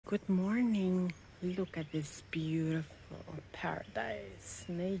Good morning. Look at this beautiful paradise.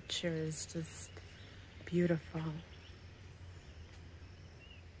 Nature is just beautiful.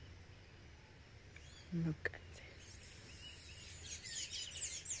 Look at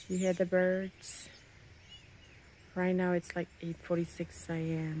this. You hear the birds? Right now it's like 8:46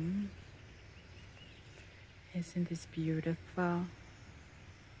 a.m. Isn't this beautiful?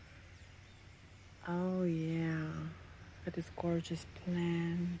 Oh yeah. Look at this gorgeous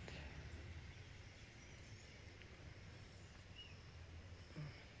plant.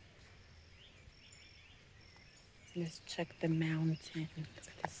 Let's check the mountain. Look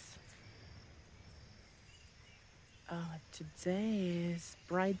at this. Oh, today is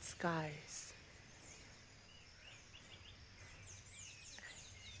bright skies.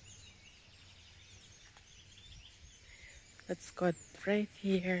 Let's go right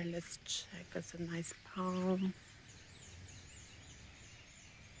here. Let's check. That's a nice palm.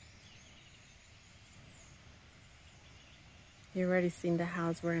 You already seen the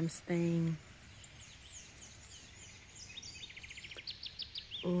house where I'm staying.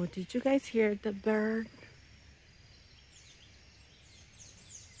 Oh, did you guys hear the bird?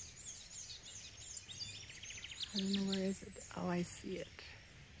 I don't know where is it. Oh, I see it.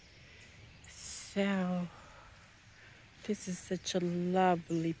 So, this is such a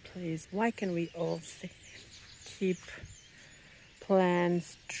lovely place. Why can we all keep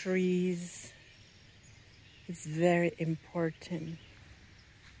plants, trees? It's very important.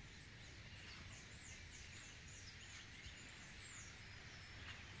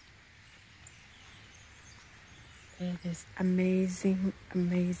 It is amazing,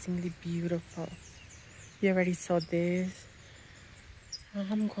 amazingly beautiful. You already saw this.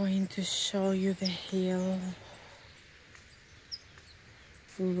 I'm going to show you the hill.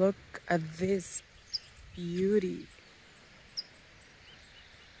 Look at this beauty.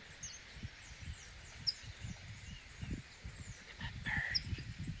 Look at that bird.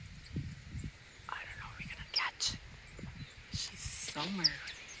 I don't know if we're gonna catch it. She's somewhere.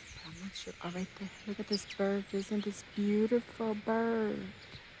 I'm not sure. Oh, right there. Look at this bird. Isn't this beautiful bird?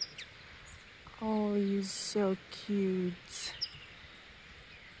 Oh, you're so cute.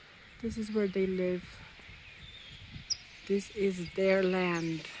 This is where they live. This is their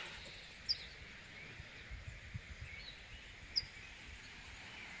land.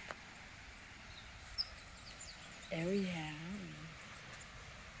 Oh yeah.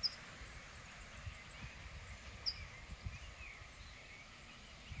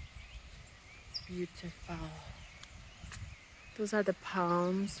 Beautiful. Those are the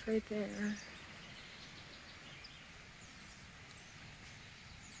palms right there.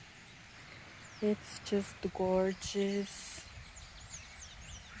 It's just gorgeous.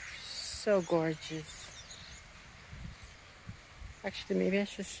 So gorgeous. Actually, maybe I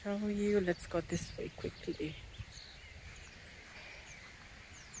should show you. Let's go this way quickly.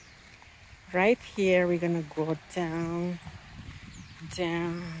 Right here, we're gonna go down.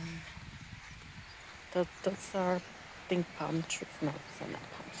 Those are, I think, palm trees. No, those are not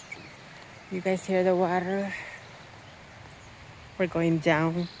palm trees. You guys hear the water? We're going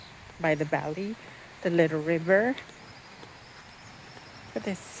down by the valley, the little river. Look at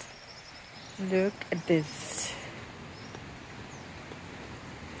this. Look at this.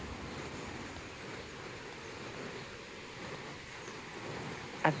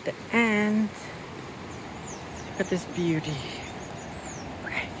 At the end, look at this beauty.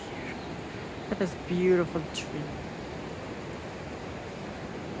 Right here. Look at this beautiful tree.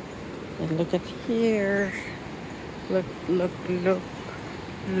 And look at here. Look, look, look.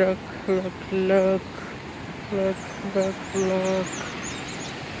 Look, look, look. Look, look, look.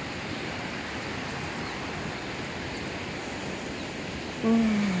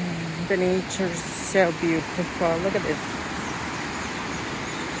 The nature is so beautiful. Look at this.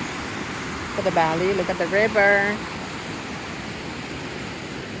 Look at the valley. Look at the river.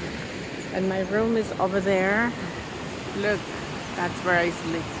 And my room is over there. Look, that's where I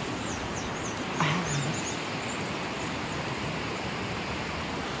sleep.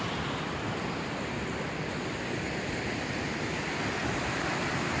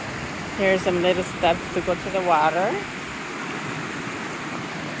 Here's some little steps to go to the water.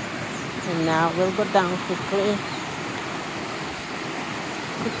 And now we'll go down quickly.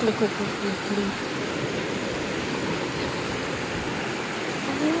 Quickly.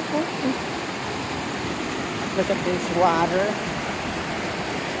 Look at this water.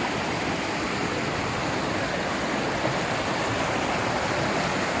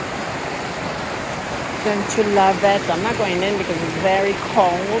 Don't you love it? I'm not going in because it's very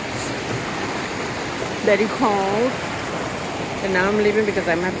cold. Very cold. And now I'm leaving because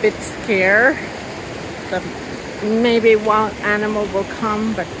I'm a bit scared that maybe wild animal will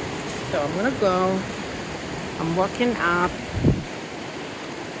come, but so I'm gonna go. I'm walking up.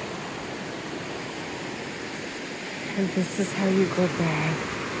 And this is how you go back.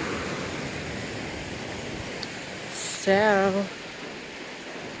 So,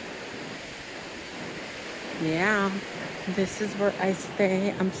 yeah, this is where I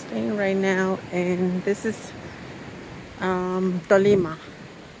stay. I'm staying right now, and this is Tolima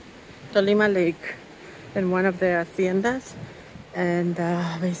Lake, in one of the haciendas. And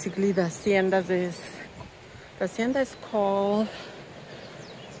basically, the hacienda is called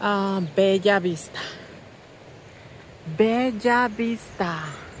Bella Vista. Bella Vista.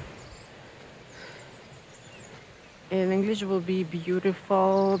 In English will be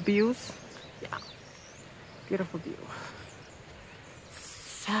beautiful views. Yeah, beautiful view.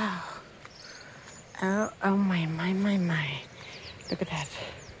 So, oh my. Look at that.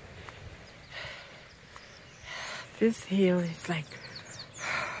 This hill is like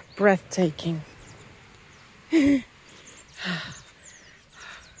breathtaking.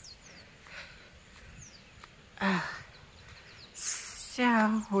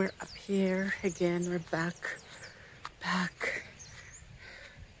 So we're up here again. We're back,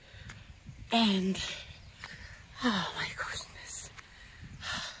 and oh my goodness.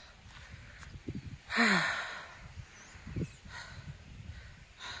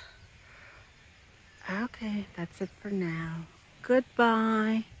 Okay, that's it for now.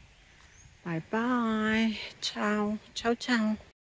 Goodbye. Bye bye. Ciao. Ciao, ciao.